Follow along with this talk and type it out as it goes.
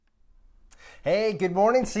Hey, good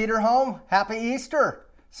morning, Cedar Home. Happy Easter.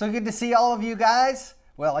 So good to see all of you guys.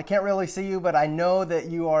 Well, I can't really see you, but I know that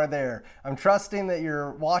you are there. I'm trusting that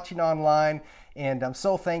you're watching online, and I'm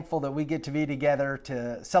so thankful that we get to be together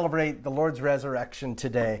to celebrate the Lord's resurrection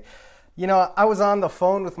today. You know, I was on the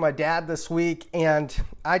phone with my dad this week, and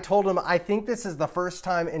I told him I think this is the first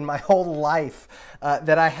time in my whole life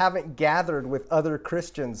that I haven't gathered with other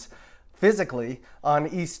Christians physically on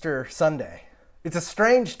Easter Sunday. It's a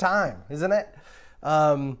strange time, isn't it?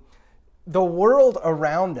 The world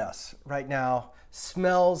around us right now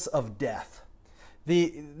smells of death.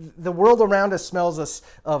 The world around us smells us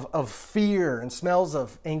of fear and smells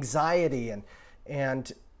of anxiety,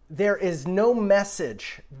 and there is no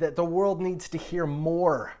message that the world needs to hear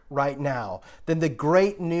more right now than the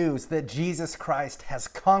great news that Jesus Christ has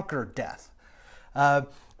conquered death.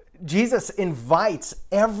 Jesus invites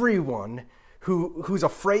everyone who's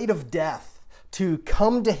afraid of death to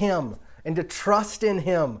come to him and to trust in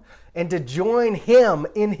him and to join him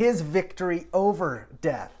in his victory over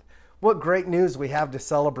death. What great news we have to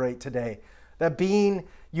celebrate today. That being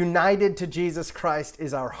united to Jesus Christ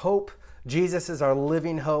is our hope. Jesus is our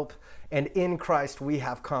living hope. And in Christ we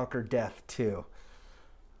have conquered death too.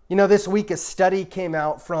 You know, this week a study came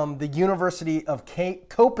out from the University of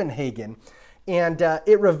Copenhagen, and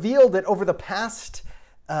it revealed that over the past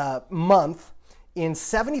month, in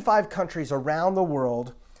 75 countries around the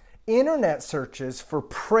world, internet searches for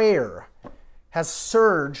prayer has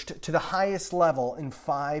surged to the highest level in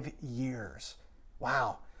 5 years.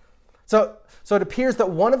 Wow. So it appears that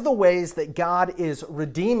one of the ways that God is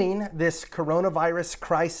redeeming this coronavirus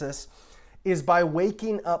crisis is by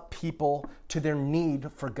waking up people to their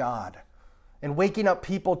need for God and waking up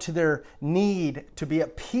people to their need to be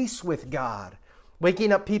at peace with God,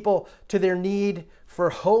 waking up people to their need for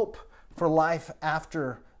hope for life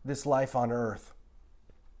after this life on earth.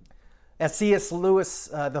 As C.S. Lewis,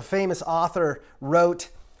 the famous author, wrote,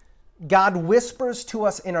 God whispers to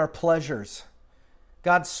us in our pleasures.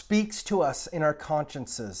 God speaks to us in our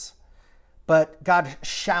consciences, but God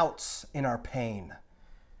shouts in our pain.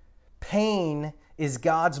 Pain is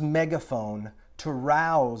God's megaphone to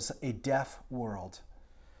rouse a deaf world.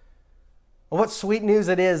 What sweet news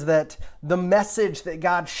it is that the message that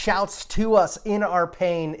God shouts to us in our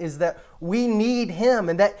pain is that we need him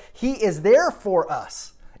and that he is there for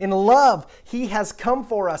us. In love, he has come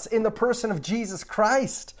for us in the person of Jesus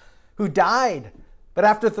Christ, who died, but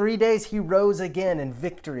after 3 days he rose again in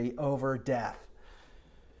victory over death.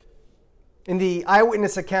 In the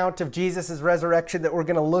eyewitness account of Jesus' resurrection that we're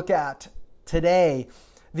going to look at today,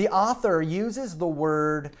 the author uses the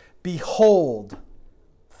word behold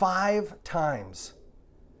 5 times.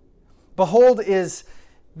 Behold is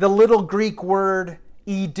the little Greek word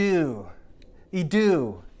idu.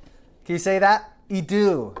 Idu. Can you say that?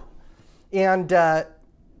 Idu. And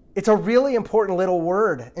it's a really important little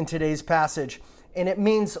word in today's passage. And it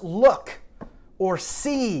means look or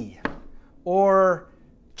see or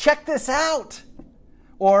check this out.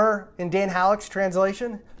 Or in Dan Halleck's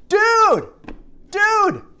translation, dude,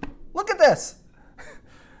 look at this.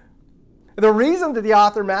 The reason that the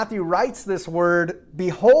author Matthew writes this word,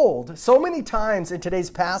 behold, so many times in today's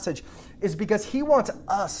passage is because he wants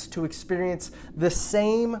us to experience the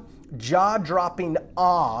same jaw-dropping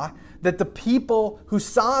awe that the people who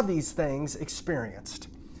saw these things experienced.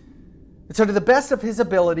 And so to the best of his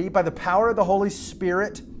ability, by the power of the Holy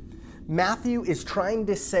Spirit, Matthew is trying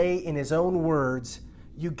to say in his own words,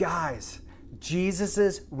 you guys,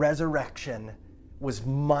 Jesus' resurrection was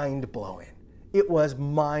mind-blowing. It was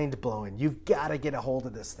mind-blowing. You've got to get a hold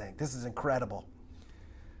of this thing. This is incredible.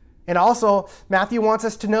 And also, Matthew wants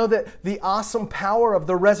us to know that the awesome power of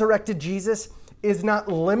the resurrected Jesus is not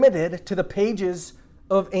limited to the pages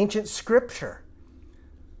of ancient scripture.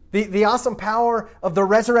 The awesome power of the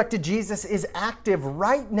resurrected Jesus is active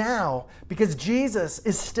right now because Jesus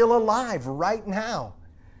is still alive right now.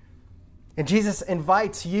 And Jesus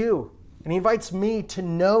invites you and he invites me to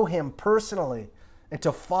know him personally and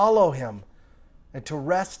to follow him and to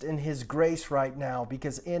rest in his grace right now,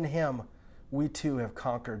 because in him we too have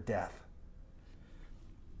conquered death.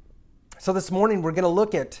 So this morning we're going to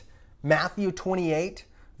look at Matthew 28,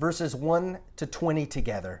 verses 1 to 20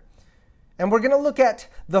 together. And we're going to look at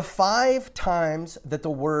the 5 times that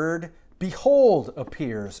the word behold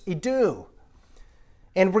appears, idu.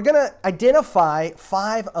 And we're going to identify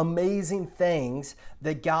 5 amazing things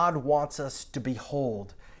that God wants us to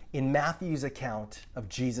behold in Matthew's account of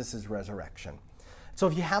Jesus' resurrection. So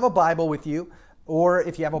if you have a Bible with you, or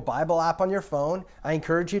if you have a Bible app on your phone, I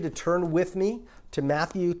encourage you to turn with me to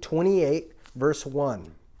Matthew 28, verse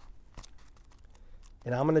 1.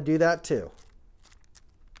 And I'm going to do that too.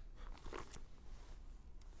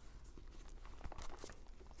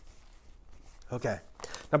 Okay.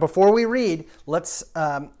 Now, before we read, let's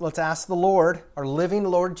ask the Lord, our living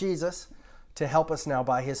Lord Jesus, to help us now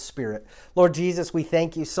by his Spirit. Lord Jesus, we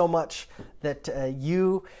thank you so much that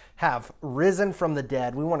you have risen from the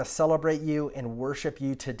dead. We want to celebrate you and worship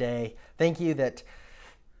you today. Thank you that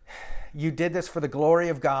you did this for the glory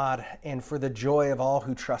of God and for the joy of all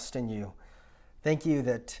who trust in you. Thank you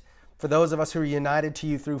that for those of us who are united to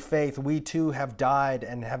you through faith, we too have died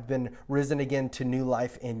and have been risen again to new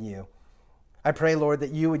life in you. I pray, Lord,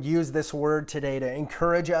 that you would use this word today to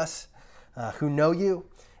encourage us who know you,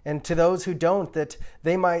 and to those who don't, that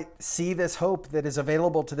they might see this hope that is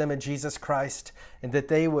available to them in Jesus Christ, and that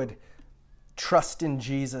they would trust in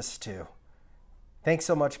Jesus too. Thanks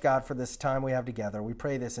so much, God, for this time we have together. We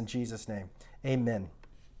pray this in Jesus' name. Amen.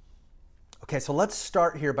 Okay, so let's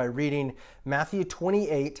start here by reading Matthew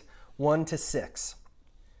 28, 1-6.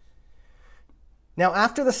 Now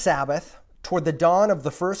after the Sabbath, toward the dawn of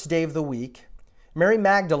the first day of the week, Mary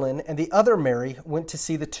Magdalene and the other Mary went to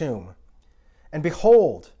see the tomb. And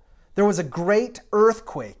behold, there was a great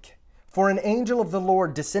earthquake, for an angel of the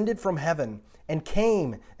Lord descended from heaven and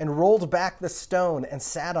came and rolled back the stone and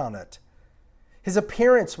sat on it. His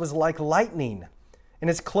appearance was like lightning, and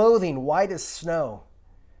his clothing white as snow.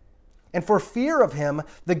 And for fear of him,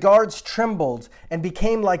 the guards trembled and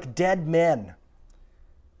became like dead men.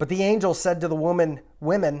 But the angel said to the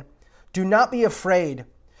women, "Do not be afraid,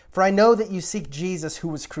 for I know that you seek Jesus who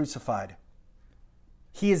was crucified.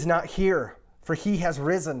 He is not here, for he has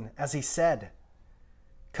risen, as he said.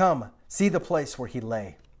 Come, see the place where he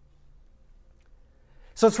lay."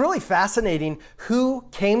 So it's really fascinating who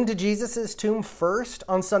came to Jesus' tomb first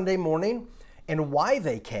on Sunday morning and why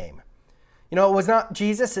they came. You know, it was not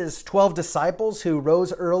Jesus' 12 disciples who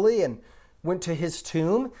rose early and went to his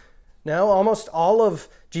tomb. No, almost all of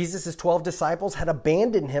Jesus' 12 disciples had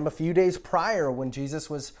abandoned him a few days prior when Jesus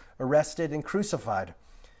was arrested and crucified.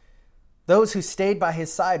 Those who stayed by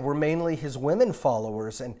his side were mainly his women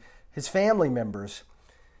followers and his family members.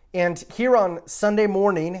 And here on Sunday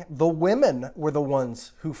morning, the women were the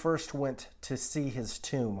ones who first went to see his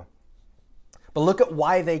tomb. But look at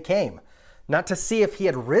why they came. Not to see if he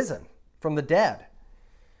had risen from the dead.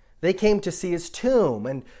 They came to see his tomb,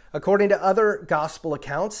 and according to other gospel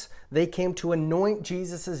accounts, they came to anoint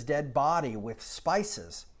Jesus' dead body with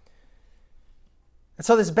spices. And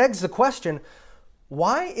so this begs the question,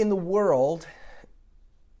 why in the world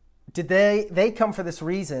did they come for this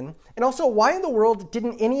reason? And also, why in the world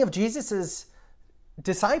didn't any of Jesus'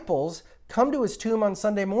 disciples come to his tomb on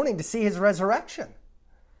Sunday morning to see his resurrection?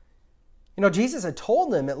 You know, Jesus had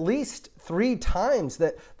told them at least 3 times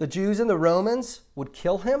that the Jews and the Romans would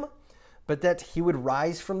kill him, but that he would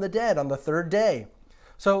rise from the dead on the 3rd day.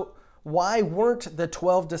 So why weren't the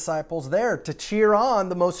 12 disciples there to cheer on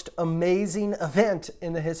the most amazing event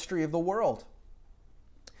in the history of the world?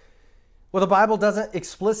 Well, the Bible doesn't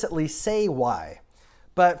explicitly say why,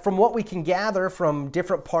 but from what we can gather from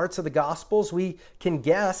different parts of the Gospels, we can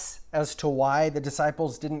guess as to why the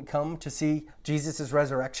disciples didn't come to see Jesus'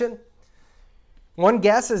 resurrection. One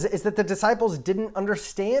guess is that the disciples didn't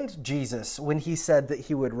understand Jesus when he said that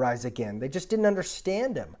he would rise again. They just didn't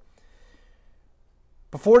understand him.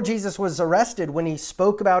 Before Jesus was arrested, when he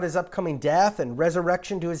spoke about his upcoming death and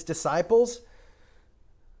resurrection to his disciples,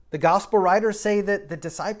 the gospel writers say that the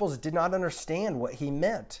disciples did not understand what he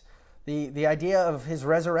meant. The idea of his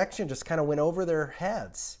resurrection just kind of went over their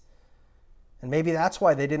heads. And maybe that's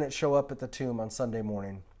why they didn't show up at the tomb on Sunday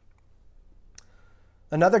morning.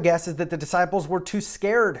 Another guess is that the disciples were too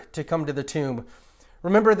scared to come to the tomb.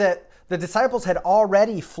 Remember that the disciples had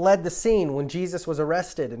already fled the scene when Jesus was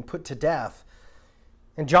arrested and put to death.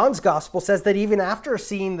 And John's gospel says that even after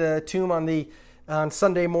seeing the tomb on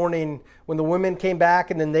Sunday morning, when the women came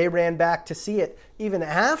back and then they ran back to see it, even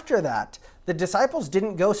after that, the disciples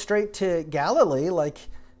didn't go straight to Galilee like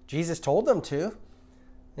Jesus told them to.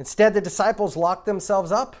 Instead, the disciples locked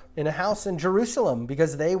themselves up in a house in Jerusalem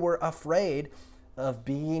because they were afraid of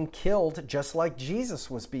being killed just like Jesus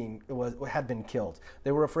had been killed.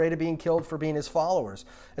 They were afraid of being killed for being his followers.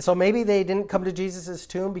 And so maybe they didn't come to Jesus'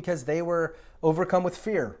 tomb because they were overcome with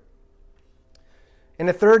fear. And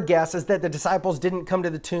a third guess is that the disciples didn't come to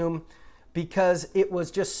the tomb because it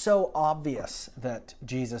was just so obvious that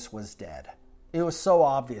Jesus was dead. It was so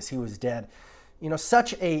obvious he was dead. You know,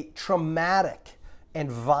 such a traumatic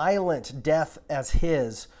and violent death as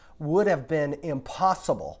his would have been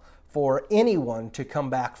impossible for anyone to come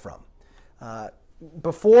back from.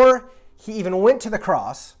 Before he even went to the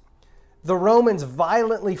cross, the Romans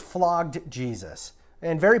violently flogged Jesus,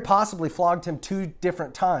 and very possibly flogged him 2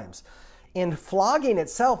 different times. And flogging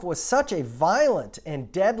itself was such a violent and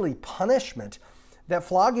deadly punishment that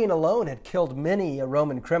flogging alone had killed many a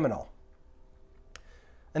Roman criminal.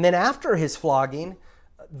 And then after his flogging,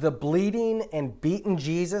 the bleeding and beaten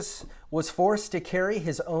Jesus was forced to carry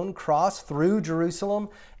his own cross through Jerusalem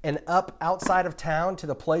and up outside of town to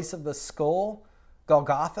the place of the skull,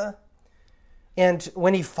 Golgotha. And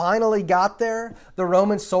when he finally got there, the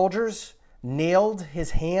Roman soldiers nailed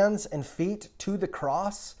his hands and feet to the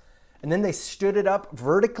cross, and then they stood it up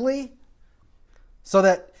vertically so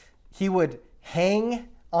that he would hang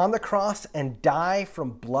on the cross and die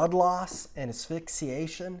from blood loss and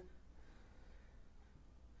asphyxiation.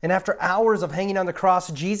 And after hours of hanging on the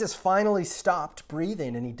cross, Jesus finally stopped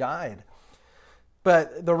breathing and he died.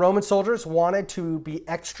 But the Roman soldiers wanted to be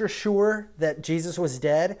extra sure that Jesus was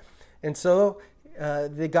dead. And so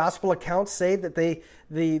the gospel accounts say that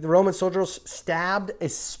the Roman soldiers stabbed a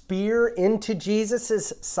spear into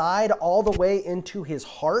Jesus' side all the way into his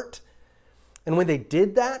heart. And when they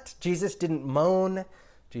did that, Jesus didn't moan.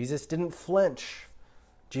 Jesus didn't flinch.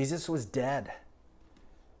 Jesus was dead.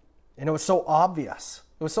 And it was so obvious.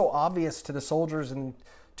 It was so obvious to the soldiers and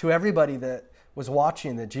to everybody that was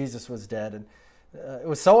watching that Jesus was dead. And it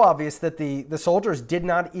was so obvious that the soldiers did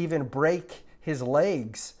not even break his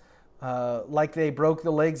legs like they broke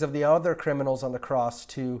the legs of the other criminals on the cross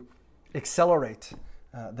to accelerate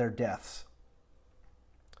their deaths.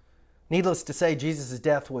 Needless to say, Jesus'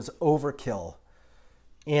 death was overkill.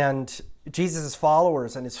 And Jesus'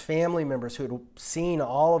 followers and his family members who had seen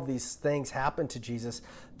all of these things happen to Jesus,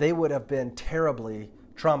 they would have been terribly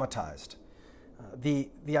traumatized. The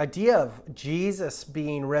idea of Jesus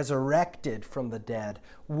being resurrected from the dead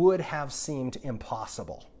would have seemed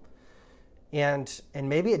impossible. And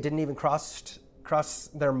maybe it didn't even cross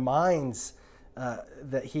their minds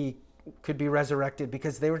that he could be resurrected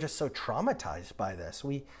because they were just so traumatized by this.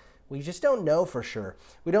 We just don't know for sure.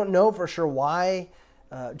 We don't know for sure why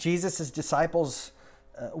Jesus' disciples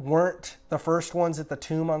weren't the first ones at the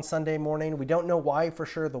tomb on Sunday morning. We don't know why for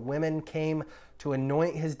sure the women came to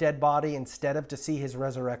anoint his dead body instead of to see his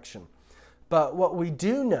resurrection. But what we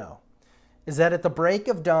do know is that at the break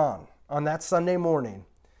of dawn on that Sunday morning,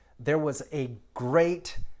 there was a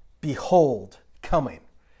great behold coming.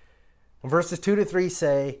 Verses 2-3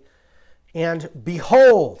 say, "And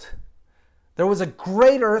behold, there was a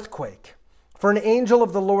great earthquake, for an angel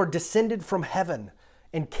of the Lord descended from heaven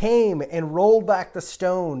and came and rolled back the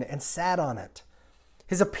stone and sat on it.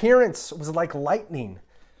 His appearance was like lightning,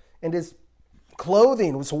 and his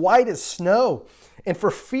clothing was white as snow. And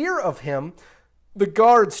for fear of him, the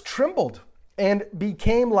guards trembled and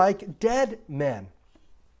became like dead men."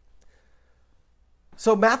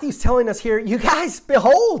 So Matthew's telling us here, you guys,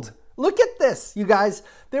 behold, look at this, you guys.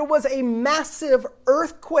 There was a massive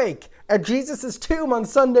earthquake at Jesus' tomb on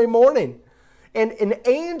Sunday morning. And an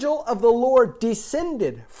angel of the Lord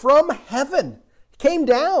descended from heaven, came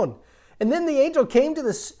down. And then the angel came to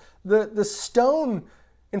the stone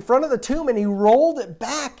in front of the tomb and he rolled it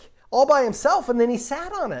back all by himself and then he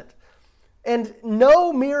sat on it. And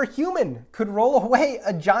no mere human could roll away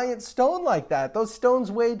a giant stone like that. Those stones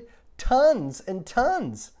weighed tons and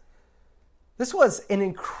tons. This was an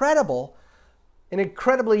incredibly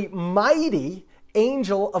mighty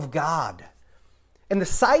angel of God. And the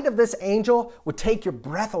sight of this angel would take your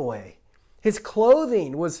breath away. His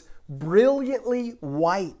clothing was brilliantly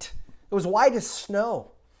white. It was white as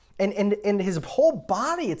snow. And his whole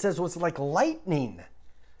body, it says, was like lightning.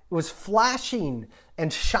 It was flashing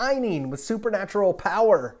and shining with supernatural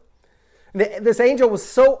power. This angel was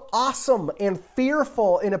so awesome and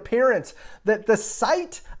fearful in appearance that the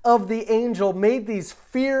sight of the angel made these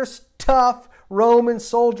fierce, tough Roman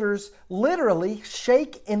soldiers literally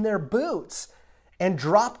shake in their boots and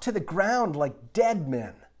drop to the ground like dead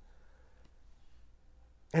men.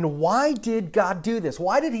 And why did God do this?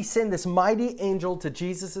 Why did he send this mighty angel to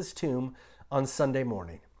Jesus' tomb on Sunday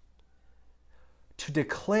morning? To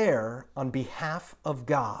declare on behalf of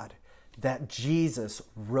God that Jesus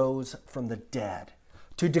rose from the dead.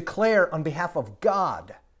 To declare on behalf of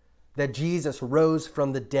God that Jesus rose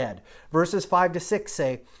from the dead. Verses 5-6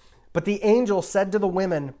 say, "But the angel said to the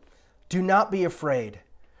women, 'Do not be afraid,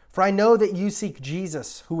 for I know that you seek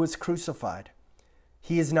Jesus who was crucified.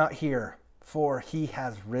 He is not here, for he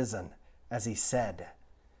has risen, as he said.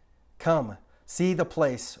 Come, see the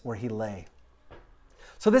place where he lay.'"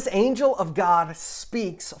 So this angel of God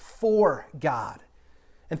speaks for God.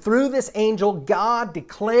 And through this angel, God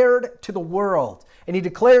declared to the world, and he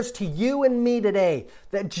declares to you and me today,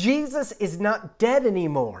 that Jesus is not dead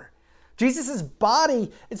anymore. Jesus' body,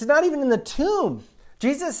 it's not even in the tomb.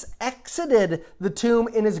 Jesus exited the tomb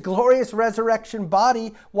in his glorious resurrection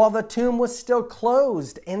body while the tomb was still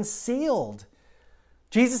closed and sealed.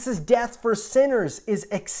 Jesus' death for sinners is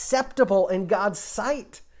acceptable in God's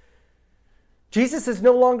sight. Jesus is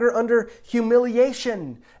no longer under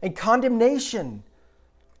humiliation and condemnation.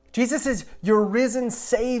 Jesus is your risen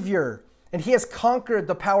Savior, and he has conquered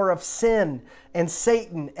the power of sin and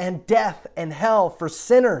Satan and death and hell for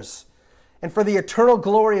sinners and for the eternal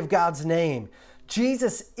glory of God's name.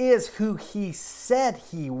 Jesus is who he said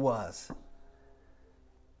he was.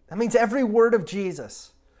 That means every word of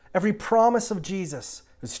Jesus, every promise of Jesus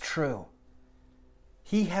is true.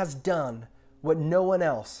 He has done what no one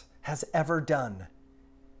else has ever done.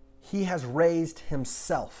 He has raised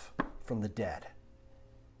himself from the dead.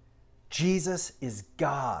 Jesus is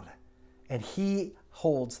God, and he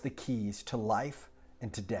holds the keys to life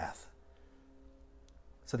and to death.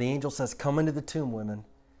 So the angel says, "Come into the tomb, women.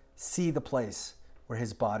 See the place where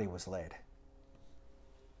his body was laid."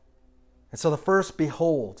 And so the first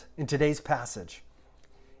behold in today's passage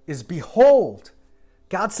is behold,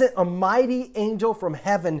 God sent a mighty angel from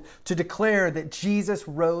heaven to declare that Jesus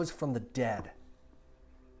rose from the dead.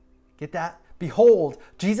 Get that? Behold,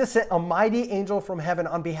 Jesus sent a mighty angel from heaven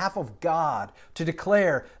on behalf of God to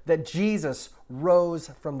declare that Jesus rose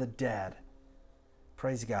from the dead.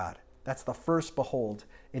 Praise God. That's the first behold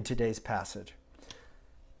in today's passage.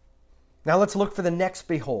 Now let's look for the next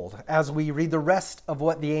behold as we read the rest of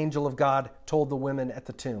what the angel of God told the women at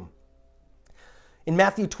the tomb. In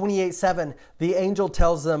Matthew 28:7, the angel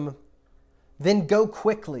tells them, "Then go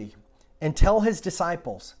quickly and tell his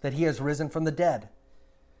disciples that he has risen from the dead.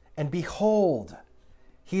 And behold,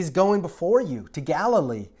 he is going before you to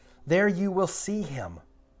Galilee. There you will see him.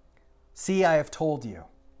 See, I have told you."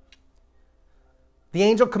 The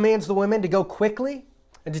angel commands the women to go quickly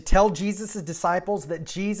and to tell Jesus' disciples that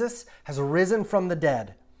Jesus has risen from the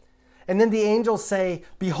dead. And then the angels say,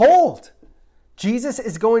 "Behold, Jesus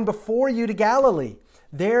is going before you to Galilee.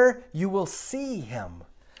 There you will see him."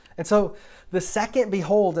 And so the second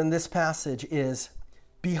behold in this passage is,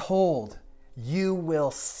 behold, you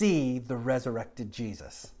will see the resurrected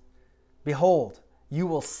Jesus. Behold, you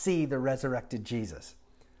will see the resurrected Jesus.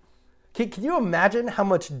 Can you imagine how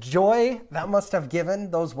much joy that must have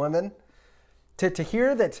given those women? To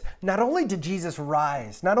hear that not only did Jesus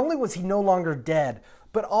rise, not only was he no longer dead,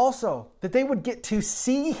 but also that they would get to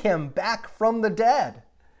see him back from the dead.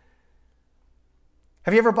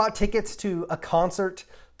 Have you ever bought tickets to a concert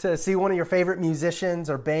to see one of your favorite musicians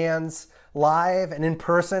or bands live and in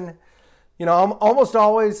person? You know, almost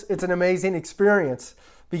always it's an amazing experience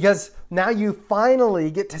because now you finally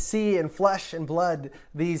get to see in flesh and blood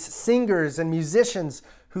these singers and musicians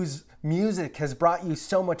whose music has brought you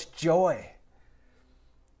so much joy.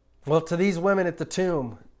 Well, to these women at the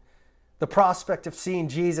tomb, the prospect of seeing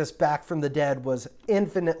Jesus back from the dead was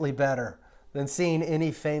infinitely better than seeing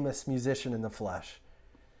any famous musician in the flesh.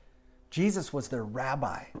 Jesus was their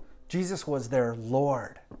rabbi. Jesus was their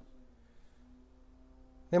Lord.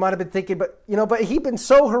 They might have been thinking, but he'd been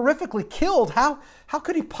so horrifically killed. How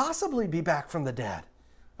could he possibly be back from the dead?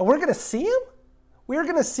 And we're going to see him? We're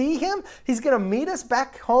going to see him? He's going to meet us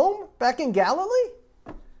back home, back in Galilee?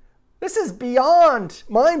 This is beyond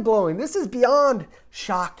mind-blowing. This is beyond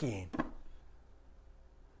shocking.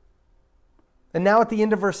 And now at the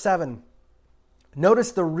end of verse 7,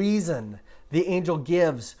 notice the reason the angel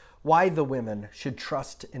gives why the women should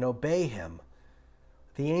trust and obey him.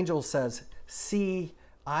 The angel says, "See,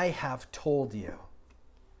 I have told you."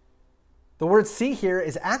 The word "see" here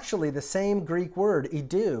is actually the same Greek word,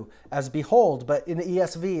 "idou," as "behold," but in the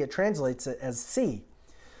ESV it translates it as "see."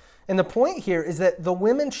 And the point here is that the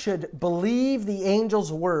women should believe the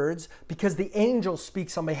angel's words because the angel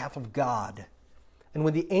speaks on behalf of God. And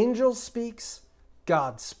when the angel speaks,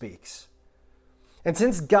 God speaks. And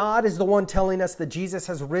since God is the one telling us that Jesus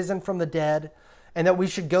has risen from the dead and that we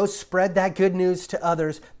should go spread that good news to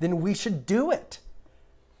others, then we should do it.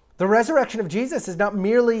 The resurrection of Jesus is not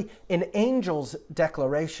merely an angel's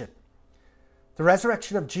declaration. The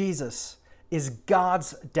resurrection of Jesus is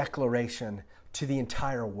God's declaration to the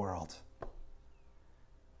entire world.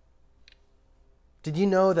 Did you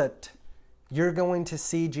know that you're going to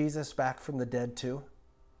see Jesus back from the dead too?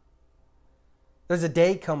 There's a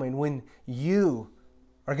day coming when you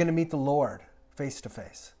are going to meet the Lord face to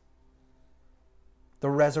face. The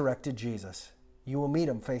resurrected Jesus. You will meet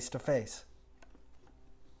him face to face.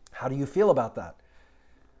 How do you feel about that?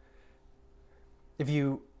 If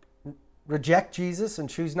you reject Jesus and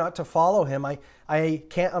choose not to follow him, I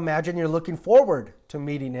can't imagine you're looking forward to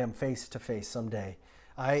meeting him face to face someday.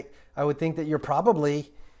 I would think that you're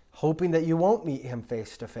probably hoping that you won't meet him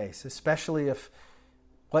face to face, especially if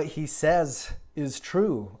what he says is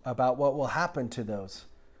true about what will happen to those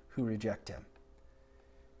who reject him.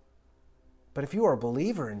 But if you are a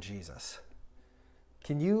believer in Jesus,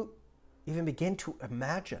 can you even begin to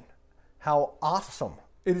imagine how awesome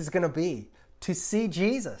it is going to be to see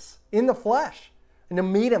Jesus in the flesh and to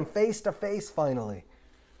meet him face to face finally?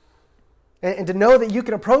 And to know that you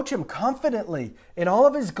can approach him confidently in all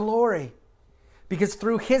of his glory, because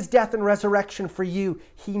through his death and resurrection for you,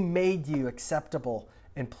 he made you acceptable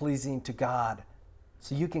and pleasing to God.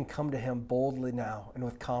 So you can come to him boldly now and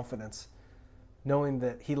with confidence, knowing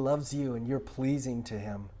that he loves you and you're pleasing to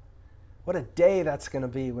him. What a day that's going to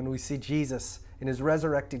be when we see Jesus in his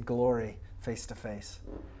resurrected glory face to face.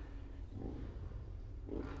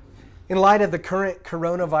 In light of the current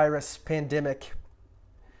coronavirus pandemic,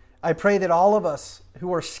 I pray that all of us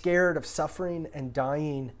who are scared of suffering and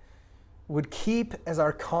dying would keep as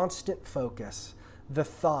our constant focus the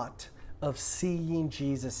thought of seeing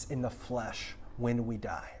Jesus in the flesh when we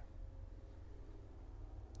die.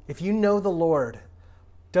 If you know the Lord,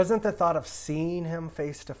 doesn't the thought of seeing him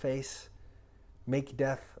face to face make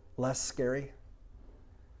death less scary?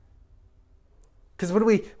 Because when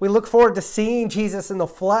we look forward to seeing Jesus in the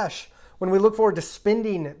flesh, when we look forward to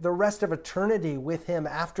spending the rest of eternity with him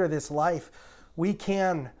after this life, we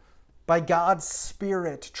can, by God's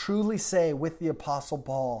Spirit, truly say with the Apostle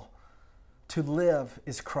Paul, to live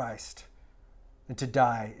is Christ and to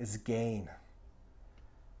die is gain.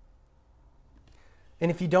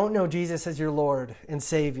 And if you don't know Jesus as your Lord and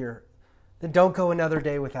Savior, then don't go another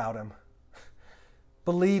day without him.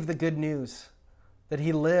 Believe the good news that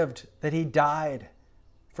he lived, that he died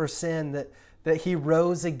for sin, that he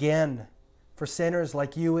rose again for sinners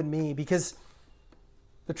like you and me, because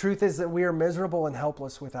the truth is that we are miserable and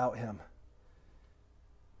helpless without him.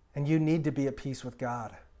 And you need to be at peace with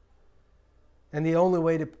God. And the only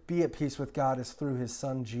way to be at peace with God is through his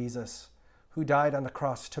son Jesus, who died on the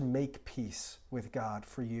cross to make peace with God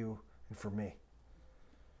for you and for me.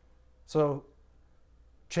 So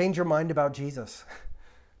change your mind about Jesus.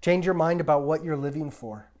 Change your mind about what you're living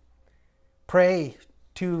for. Pray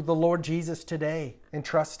to the Lord Jesus today and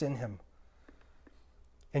trust in him.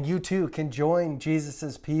 And you too can join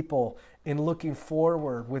Jesus' people in looking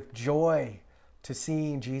forward with joy to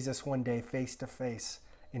seeing Jesus one day face to face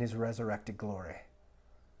in his resurrected glory.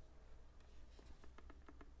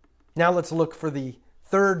 Now let's look for the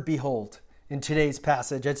third behold in today's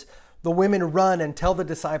passage. It's the women run and tell the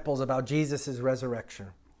disciples about Jesus' resurrection.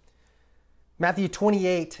 Matthew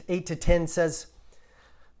 28, 8-10 says,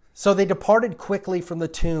 "So they departed quickly from the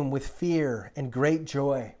tomb with fear and great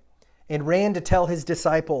joy, and ran to tell his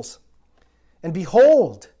disciples. And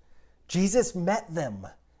behold, Jesus met them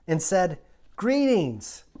and said,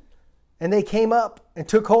 'Greetings.' And they came up and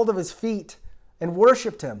took hold of his feet and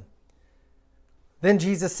worshipped him. Then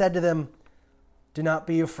Jesus said to them, 'Do not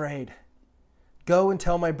be afraid. Go and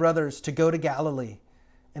tell my brothers to go to Galilee,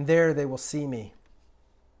 and there they will see me.'"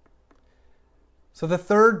 So the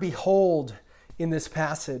third behold in this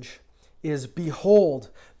passage is, behold,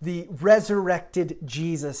 the resurrected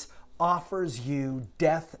Jesus offers you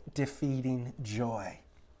death-defeating joy.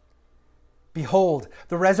 Behold,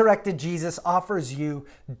 the resurrected Jesus offers you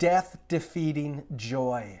death-defeating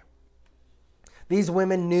joy. These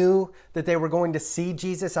women knew that they were going to see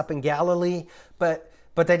Jesus up in Galilee, but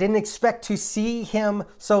they didn't expect to see him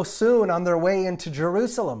so soon on their way into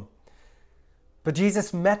Jerusalem. But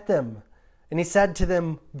Jesus met them, and he said to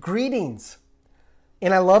them, "Greetings."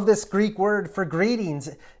 And I love this Greek word for greetings.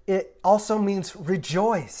 It also means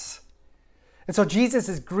rejoice. And so Jesus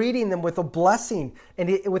is greeting them with a blessing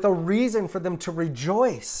and with a reason for them to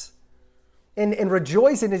rejoice. And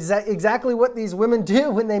rejoicing is exactly what these women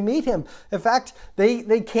do when they meet him. In fact,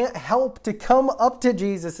 they can't help to come up to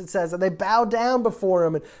Jesus, it says, and they bow down before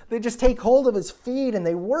him, and they just take hold of his feet and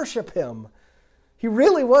they worship him. He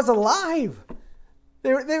really was alive.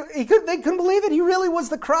 They couldn't believe it. He really was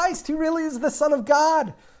the Christ. He really is the Son of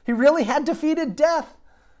God. He really had defeated death.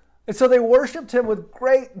 And so they worshiped him with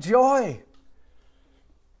great joy.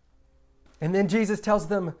 And then Jesus tells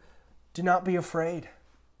them, "Do not be afraid."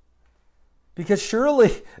 Because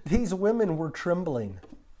surely these women were trembling.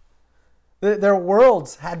 Their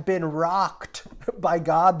worlds had been rocked by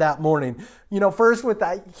God that morning. First with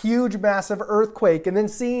that huge, massive earthquake, and then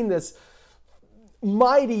seeing this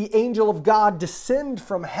mighty angel of God descend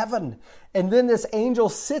from heaven. And then this angel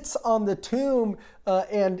sits on the tomb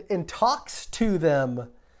and talks to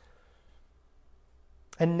them.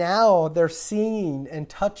 And now they're seeing and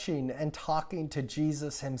touching and talking to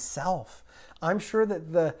Jesus himself. I'm sure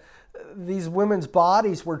that these women's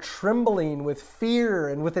bodies were trembling with fear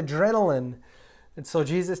and with adrenaline. And so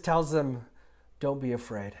Jesus tells them, "Don't be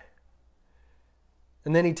afraid."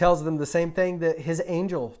 And then he tells them the same thing that his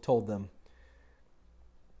angel told them.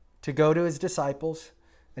 to go to his disciples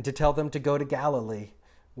and to tell them to go to Galilee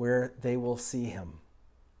where they will see him.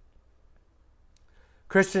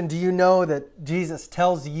 Christian, do you know that Jesus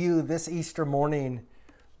tells you this Easter morning,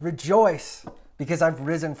 rejoice because I've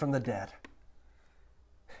risen from the dead?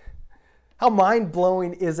 How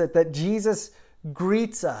mind-blowing is it that Jesus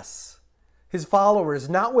greets us, his followers,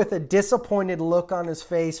 not with a disappointed look on his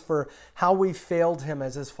face for how we failed him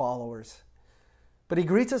as his followers, but he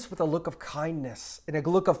greets us with a look of kindness and a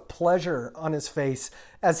look of pleasure on his face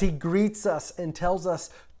as he greets us and tells us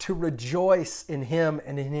to rejoice in him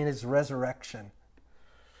and in his resurrection.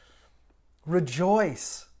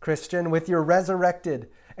 Rejoice, Christian, with your resurrected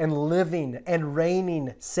and living and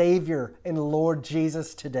reigning Savior and Lord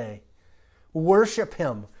Jesus today. Worship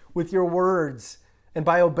him with your words and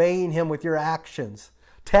by obeying him with your actions.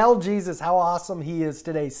 Tell Jesus how awesome he is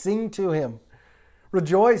today. Sing to him.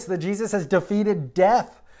 Rejoice that Jesus has defeated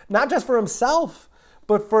death, not just for himself,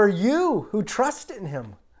 but for you who trust in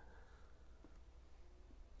him.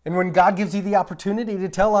 And when God gives you the opportunity to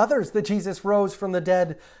tell others that Jesus rose from the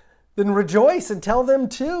dead, then rejoice and tell them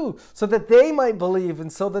too, so that they might believe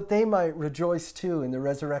and so that they might rejoice too in the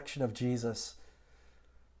resurrection of Jesus.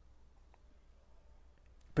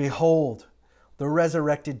 Behold, the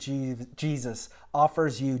resurrected Jesus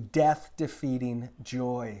offers you death-defeating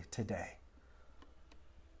joy today.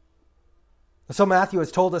 So Matthew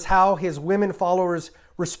has told us how his women followers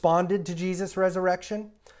responded to Jesus'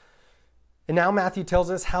 resurrection. And now Matthew tells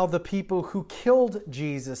us how the people who killed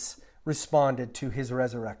Jesus responded to his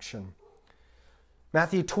resurrection.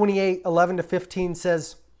 Matthew 28:11-15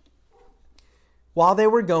 says, "While they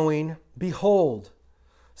were going, behold,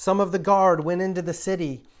 some of the guard went into the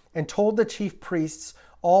city and told the chief priests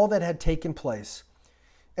all that had taken place.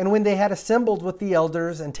 And when they had assembled with the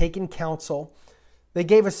elders and taken counsel, they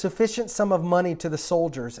gave a sufficient sum of money to the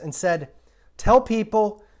soldiers and said, 'Tell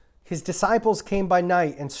people his disciples came by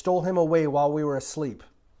night and stole him away while we were asleep.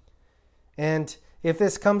 And if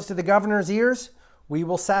this comes to the governor's ears, we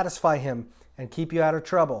will satisfy him and keep you out of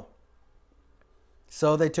trouble.'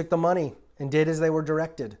 So they took the money and did as they were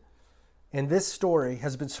directed. And this story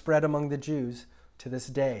has been spread among the Jews to this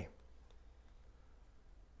day."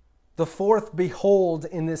 The fourth behold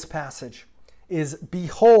in this passage is,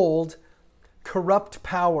 behold, corrupt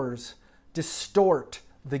powers distort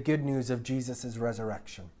the good news of Jesus'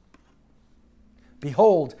 resurrection.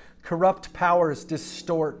 Behold, corrupt powers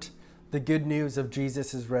distort the good news of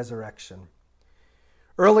Jesus' resurrection.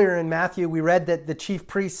 Earlier in Matthew, we read that the chief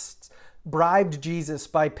priests bribed Judas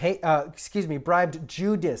by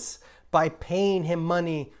paying him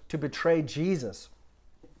money to betray Jesus.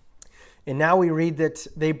 And now we read that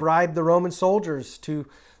they bribed the Roman soldiers to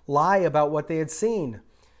lie about what they had seen.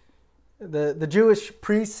 The Jewish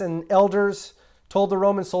priests and elders told the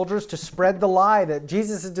Roman soldiers to spread the lie that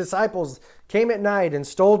Jesus' disciples came at night and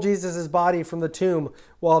stole Jesus' body from the tomb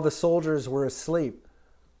while the soldiers were asleep.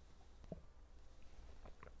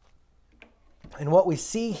 And what we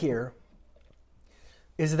see here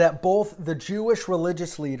is that both the Jewish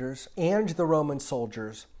religious leaders and the Roman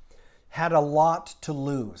soldiers had a lot to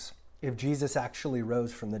lose if Jesus actually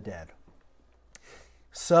rose from the dead.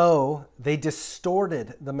 So they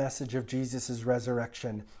distorted the message of Jesus'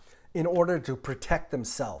 resurrection in order to protect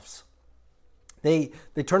themselves. They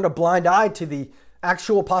turned a blind eye to the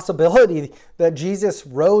actual possibility that Jesus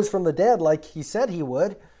rose from the dead like he said he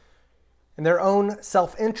would. And their own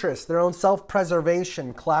self-interest, their own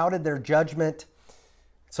self-preservation clouded their judgment.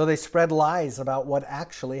 So they spread lies about what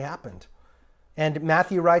actually happened. And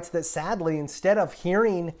Matthew writes that sadly, instead of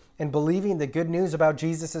hearing and believing the good news about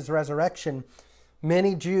Jesus' resurrection,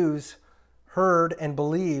 many Jews heard and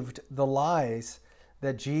believed the lies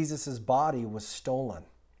that Jesus' body was stolen.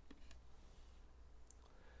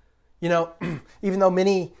 You know, even though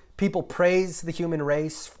many people praise the human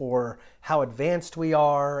race for how advanced we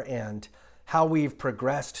are and how we've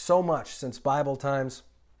progressed so much since Bible times,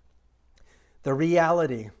 the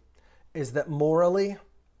reality is that morally,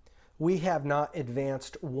 we have not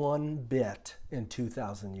advanced one bit in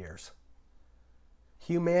 2,000 years.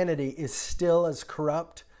 Humanity is still as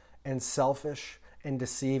corrupt and selfish and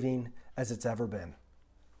deceiving as it's ever been.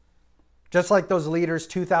 Just like those leaders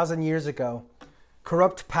 2,000 years ago,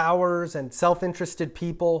 corrupt powers and self-interested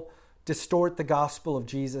people distort the gospel of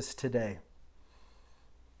Jesus today.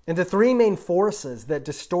 And the three main forces that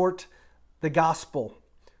distort the gospel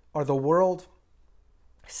are the world,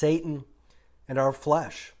 Satan, and our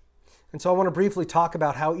flesh. And so I want to briefly talk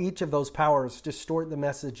about how each of those powers distort the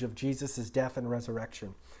message of Jesus' death and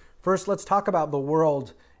resurrection. First, let's talk about the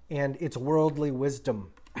world and its worldly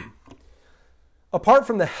wisdom. Apart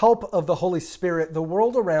from the help of the Holy Spirit, the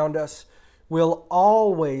world around us will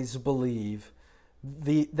always believe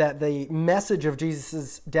that the message of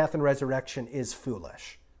Jesus' death and resurrection is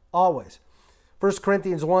foolish. Always. 1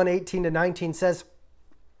 Corinthians 1:18-19 says,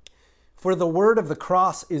 "For the word of the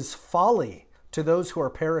cross is folly to those who are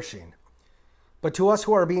perishing, but to us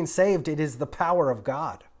who are being saved, it is the power of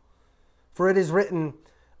God. For it is written,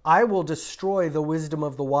 I will destroy the wisdom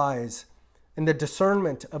of the wise, and the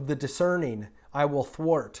discernment of the discerning I will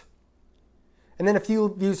thwart." And then a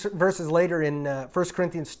few verses later in 1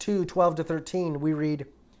 Corinthians 2:12-13, we read,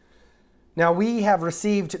 "Now we have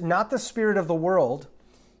received not the spirit of the world,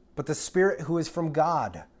 but the Spirit who is from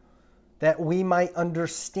God, that we might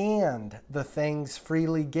understand the things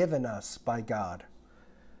freely given us by God.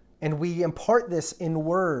 And we impart this in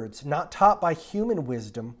words, not taught by human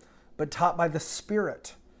wisdom, but taught by the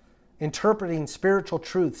Spirit, interpreting spiritual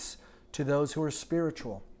truths to those who are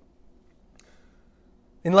spiritual."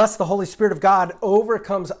 Unless the Holy Spirit of God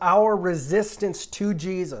overcomes our resistance to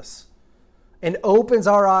Jesus and opens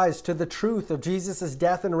our eyes to the truth of Jesus'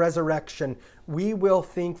 death and resurrection, we will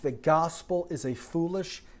think the gospel is a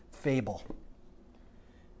foolish fable.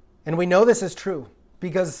 And we know this is true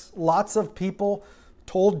because lots of people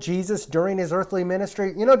told Jesus during his earthly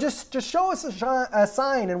ministry, just show us a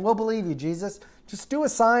sign and we'll believe you, Jesus. Just do a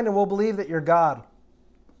sign and we'll believe that you're God.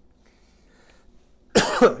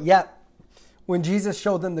 Yet, when Jesus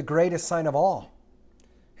showed them the greatest sign of all,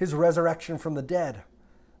 his resurrection from the dead,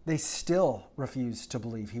 they still refused to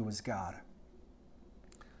believe he was God.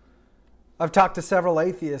 I've talked to several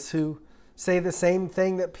atheists who say the same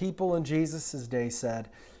thing that people in Jesus' day said.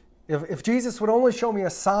 If Jesus would only show me a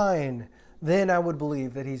sign, then I would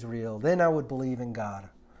believe that he's real. Then I would believe in God.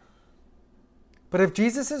 But if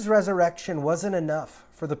Jesus' resurrection wasn't enough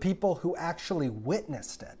for the people who actually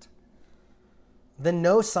witnessed it, then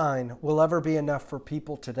no sign will ever be enough for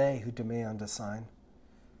people today who demand a sign.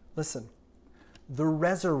 Listen, the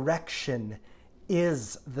resurrection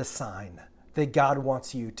is the sign that God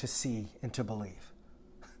wants you to see and to believe.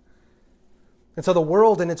 And so the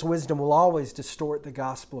world in its wisdom will always distort the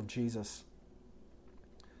gospel of Jesus.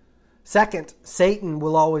 Second, Satan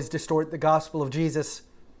will always distort the gospel of Jesus.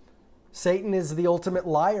 Satan is the ultimate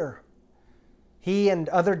liar. He and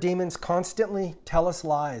other demons constantly tell us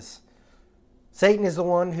lies. Satan is the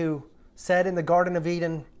one who said in the Garden of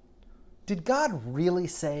Eden, "Did God really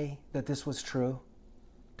say that this was true?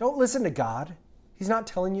 Don't listen to God. He's not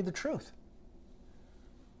telling you the truth."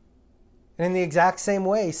 And in the exact same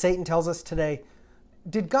way, Satan tells us today,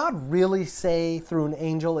 did God really say through an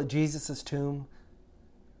angel at Jesus' tomb,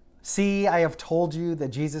 "See, I have told you that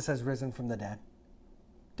Jesus has risen from the dead"?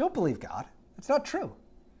 Don't believe God. It's not true.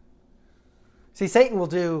 See, Satan will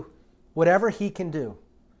do whatever he can do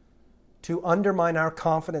to undermine our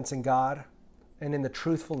confidence in God and in the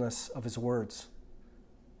truthfulness of his words.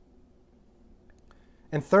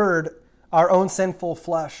 And third, our own sinful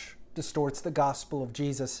flesh distorts the gospel of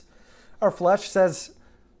Jesus. Our flesh says,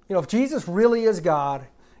 if Jesus really is God,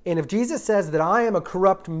 and if Jesus says that I am a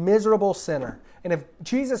corrupt, miserable sinner, and if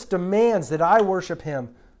Jesus demands that I worship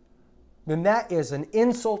him, then that is an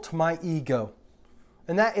insult to my ego.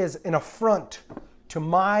 And that is an affront to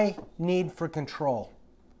my need for control.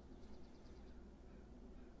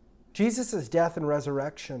 Jesus' death and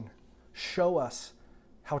resurrection show us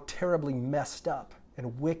how terribly messed up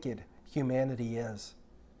and wicked humanity is.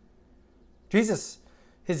 Jesus,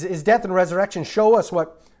 his death and resurrection show us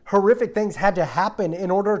what horrific things had to happen in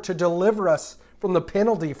order to deliver us from the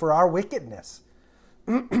penalty for our wickedness.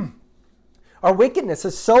 Our wickedness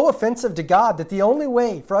is so offensive to God that the only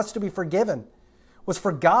way for us to be forgiven was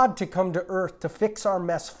for God to come to earth to fix our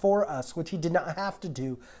mess for us, which he did not have to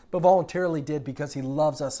do, but voluntarily did because he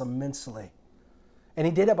loves us immensely. And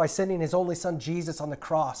he did it by sending his only son, Jesus, on the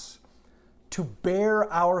cross to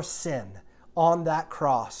bear our sin on that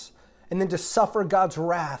cross, and then to suffer God's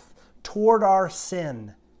wrath toward our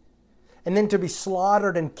sin, and then to be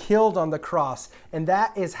slaughtered and killed on the cross. And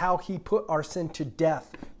that is how he put our sin to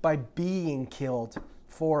death, by being killed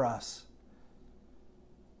for us.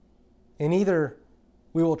 And either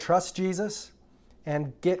we will trust Jesus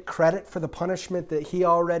and get credit for the punishment that he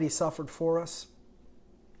already suffered for us,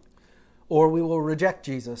 or we will reject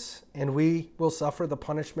Jesus and we will suffer the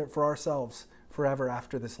punishment for ourselves forever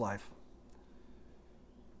after this life.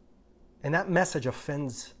 And that message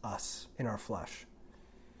offends us in our flesh.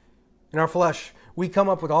 In our flesh, we come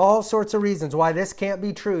up with all sorts of reasons why this can't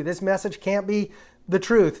be true. This message can't be the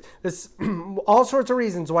truth. All sorts of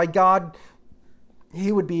reasons why God,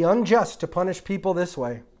 he would be unjust to punish people this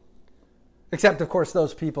way. Except, of course,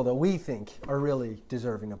 those people that we think are really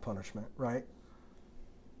deserving of punishment, right?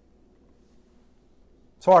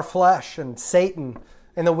 So our flesh and Satan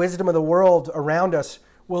and the wisdom of the world around us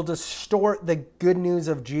will distort the good news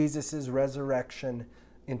of Jesus' resurrection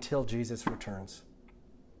until Jesus returns.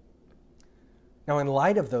 Now, in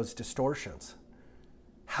light of those distortions,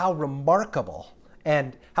 how remarkable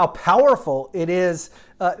and how powerful it is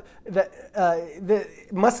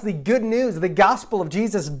must the good news, the gospel of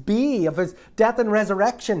Jesus be, of his death and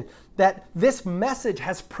resurrection, that this message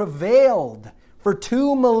has prevailed for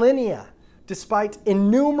 2 millennia, despite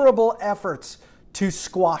innumerable efforts to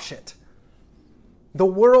squash it. The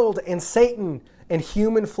world and Satan and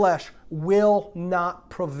human flesh will not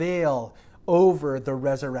prevail over the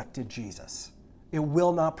resurrected Jesus. It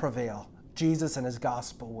will not prevail. Jesus and his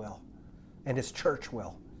gospel will, and his church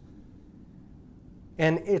will.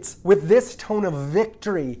 And it's with this tone of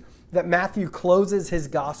victory that Matthew closes his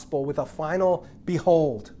gospel with a final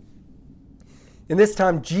behold. And this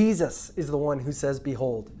time, Jesus is the one who says,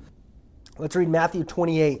 behold. Let's read Matthew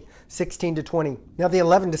 28, 16 to 20. Now the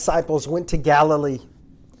 11 disciples went to Galilee,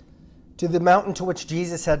 to the mountain to which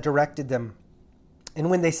Jesus had directed them. And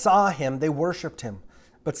when they saw him, they worshipped him,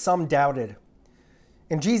 but some doubted.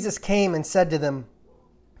 And Jesus came and said to them,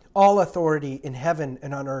 all authority in heaven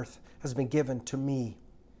and on earth has been given to me.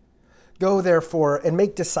 Go therefore and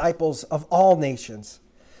make disciples of all nations,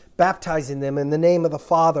 baptizing them in the name of the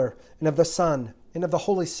Father and of the Son and of the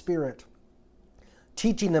Holy Spirit,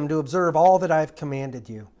 teaching them to observe all that I have commanded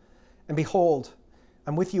you. And behold,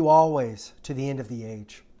 I'm with you always to the end of the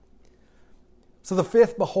age. So the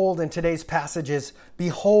fifth behold in today's passage is,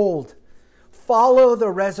 behold, follow the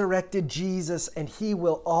resurrected Jesus and he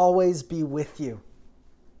will always be with you.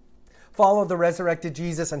 Follow the resurrected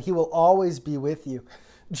Jesus and he will always be with you.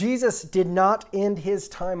 Jesus did not end his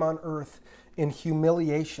time on earth in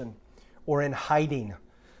humiliation or in hiding.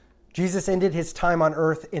 Jesus ended his time on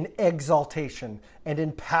earth in exaltation and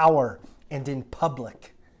in power and in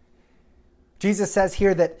public. Jesus says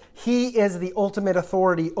here that he is the ultimate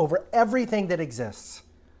authority over everything that exists.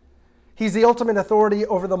 He's the ultimate authority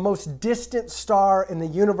over the most distant star in the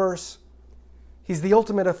universe. He's the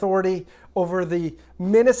ultimate authority over the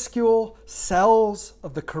minuscule cells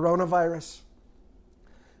of the coronavirus.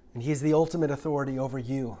 And he's the ultimate authority over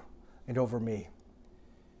you and over me.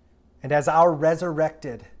 And as our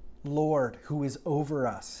resurrected Lord who is over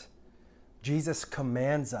us, Jesus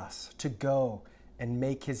commands us to go and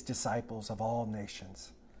make his disciples of all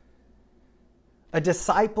nations. A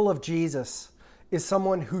disciple of Jesus is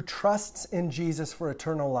someone who trusts in Jesus for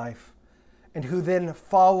eternal life and who then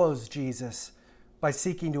follows Jesus by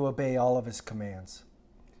seeking to obey all of his commands.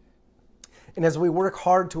 And as we work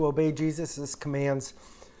hard to obey Jesus' commands,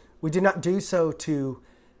 we do not do so to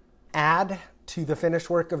add to the finished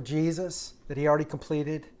work of Jesus that he already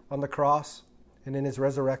completed on the cross and in his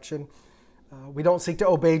resurrection. We don't seek to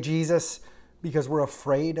obey Jesus because we're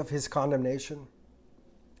afraid of his condemnation.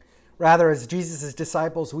 Rather, as Jesus'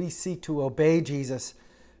 disciples, we seek to obey Jesus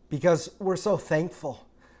because we're so thankful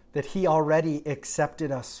that he already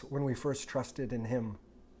accepted us when we first trusted in him.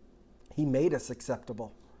 He made us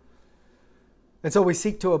acceptable. And so we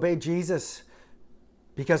seek to obey Jesus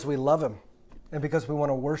because we love him and because we want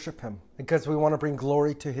to worship him, because we want to bring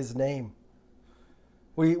glory to his name.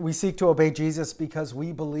 We seek to obey Jesus because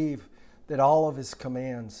we believe that all of his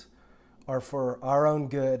commands are for our own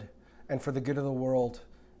good and for the good of the world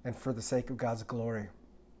and for the sake of God's glory.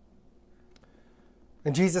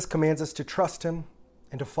 And Jesus commands us to trust him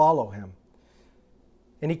and to follow him.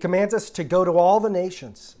 And he commands us to go to all the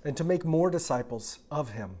nations and to make more disciples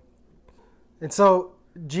of him. And so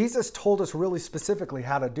Jesus told us really specifically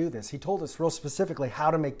how to do this. He told us real specifically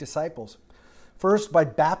how to make disciples. First, by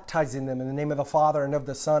baptizing them in the name of the Father and of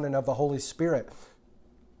the Son and of the Holy Spirit.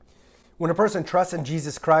 When a person trusts in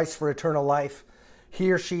Jesus Christ for eternal life,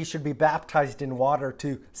 he or she should be baptized in water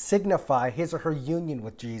to signify his or her union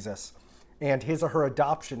with Jesus and his or her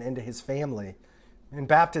adoption into his family. And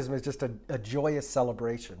baptism is just a joyous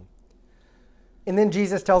celebration. And then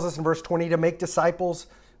Jesus tells us in verse 20 to make disciples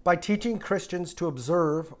by teaching Christians to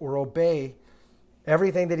observe or obey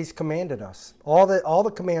everything that he's commanded us, all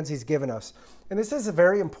the commands he's given us. And this is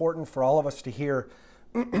very important for all of us to hear.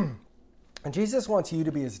 And Jesus wants you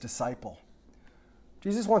to be his disciple.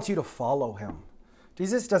 Jesus wants you to follow him.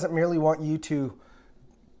 Jesus doesn't merely want you to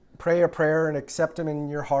pray a prayer and accept him in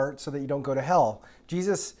your heart so that you don't go to hell.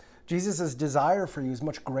 Jesus' desire for you is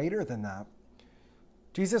much greater than that.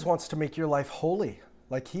 Jesus wants to make your life holy,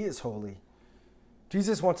 like he is holy.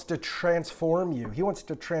 Jesus wants to transform you. He wants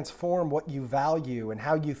to transform what you value and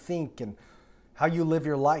how you think and how you live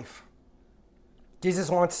your life. Jesus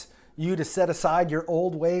wants you to set aside your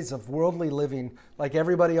old ways of worldly living like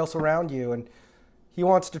everybody else around you. And he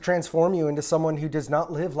wants to transform you into someone who does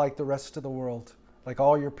not live like the rest of the world, like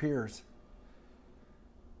all your peers.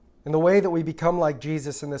 And the way that we become like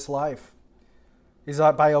Jesus in this life is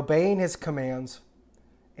by obeying his commands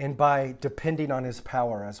and by depending on his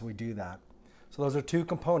power as we do that. So those are two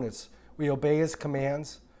components. We obey his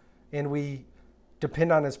commands and we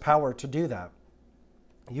depend on his power to do that.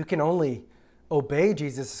 You can only obey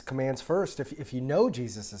Jesus' commands first if you know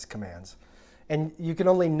Jesus' commands. And you can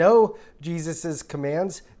only know Jesus'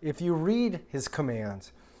 commands if you read his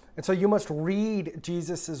commands. And so you must read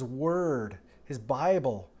Jesus' word, his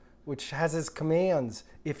Bible, which has his commands,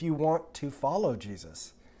 if you want to follow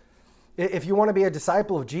Jesus. If you want to be a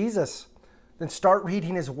disciple of Jesus, then start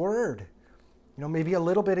reading his word. Maybe a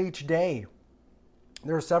little bit each day.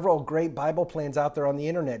 There are several great Bible plans out there on the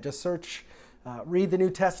internet. Just search, read the New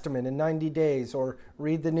Testament in 90 days, or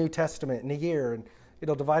read the New Testament in a year, and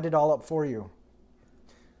it'll divide it all up for you.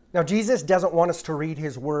 Now, Jesus doesn't want us to read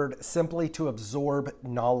his word simply to absorb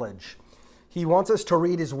knowledge. He wants us to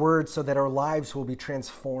read his word so that our lives will be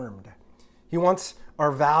transformed. He wants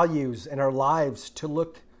our values and our lives to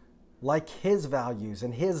look like his values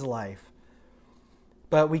and his life.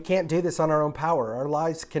 But we can't do this on our own power. Our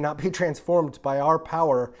lives cannot be transformed by our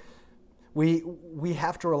power. We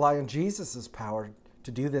have to rely on Jesus' power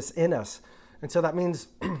to do this in us. And so that means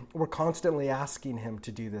we're constantly asking him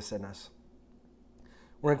to do this in us.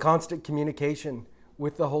 We're in constant communication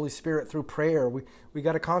with the Holy Spirit through prayer. We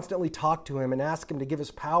got to constantly talk to him and ask him to give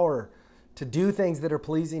us power to do things that are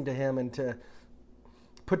pleasing to him and to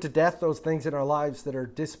put to death those things in our lives that are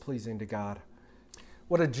displeasing to God.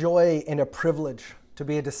 What a joy and a privilege to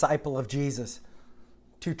be a disciple of Jesus,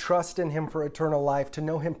 to trust in him for eternal life, to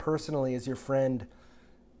know him personally as your friend,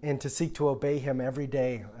 and to seek to obey him every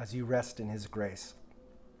day as you rest in his grace.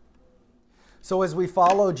 So as we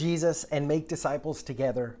follow Jesus and make disciples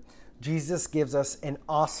together, Jesus gives us an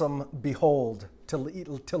awesome behold to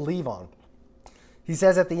leave on. He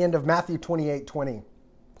says at the end of Matthew 28:20,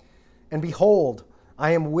 "And behold,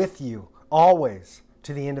 I am with you always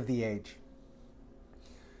to the end of the age."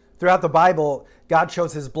 Throughout the Bible, God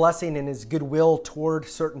shows his blessing and his goodwill toward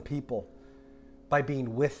certain people by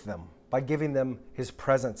being with them, by giving them his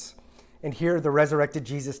presence. And here the resurrected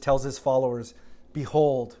Jesus tells his followers,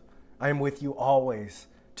 "Behold, I am with you always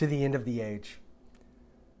to the end of the age."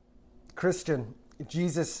 Christian,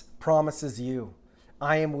 Jesus promises you,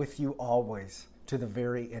 "I am with you always to the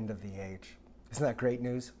very end of the age." Isn't that great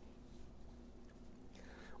news?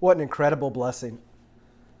 What an incredible blessing.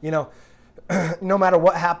 No matter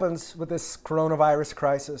what happens with this coronavirus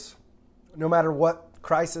crisis, no matter what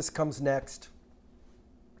crisis comes next,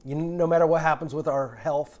 no matter what happens with our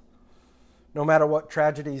health, no matter what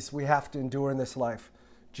tragedies we have to endure in this life,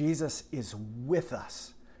 Jesus is with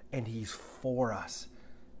us and he's for us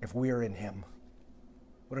if we are in him.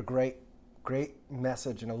 What a great, great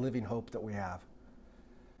message and a living hope that we have.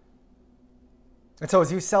 And so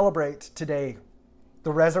as you celebrate today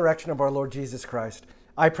the resurrection of our Lord Jesus Christ,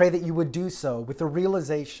 I pray that you would do so with the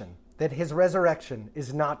realization that his resurrection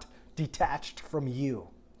is not detached from you.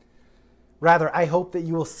 Rather, I hope that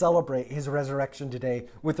you will celebrate his resurrection today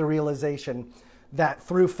with the realization that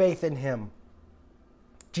through faith in him,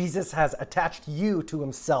 Jesus has attached you to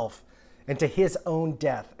himself and to his own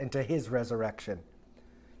death and to his resurrection.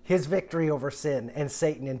 His victory over sin and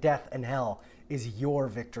Satan and death and hell is your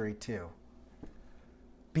victory too.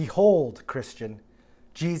 Behold, Christian,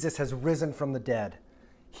 Jesus has risen from the dead.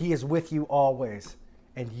 He is with you always,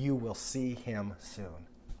 and you will see him soon.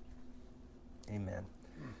 Amen.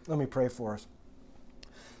 Let me pray for us.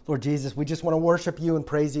 Lord Jesus, we just want to worship you and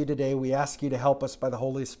praise you today. We ask you to help us by the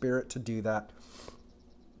Holy Spirit to do that.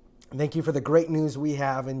 Thank you for the great news we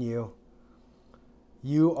have in you.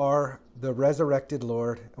 You are the resurrected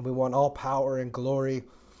Lord, and we want all power and glory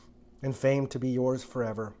and fame to be yours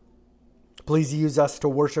forever. Please use us to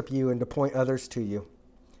worship you and to point others to you.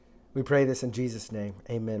 We pray this in Jesus' name.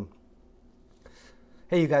 Amen.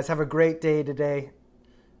 Hey, you guys, have a great day today.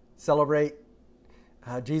 Celebrate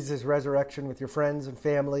Jesus' resurrection with your friends and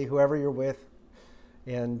family, whoever you're with.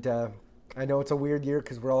 And I know it's a weird year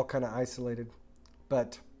because we're all kind of isolated,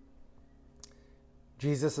 but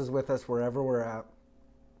Jesus is with us wherever we're at,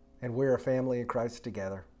 and we're a family in Christ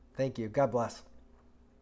together. Thank you. God bless.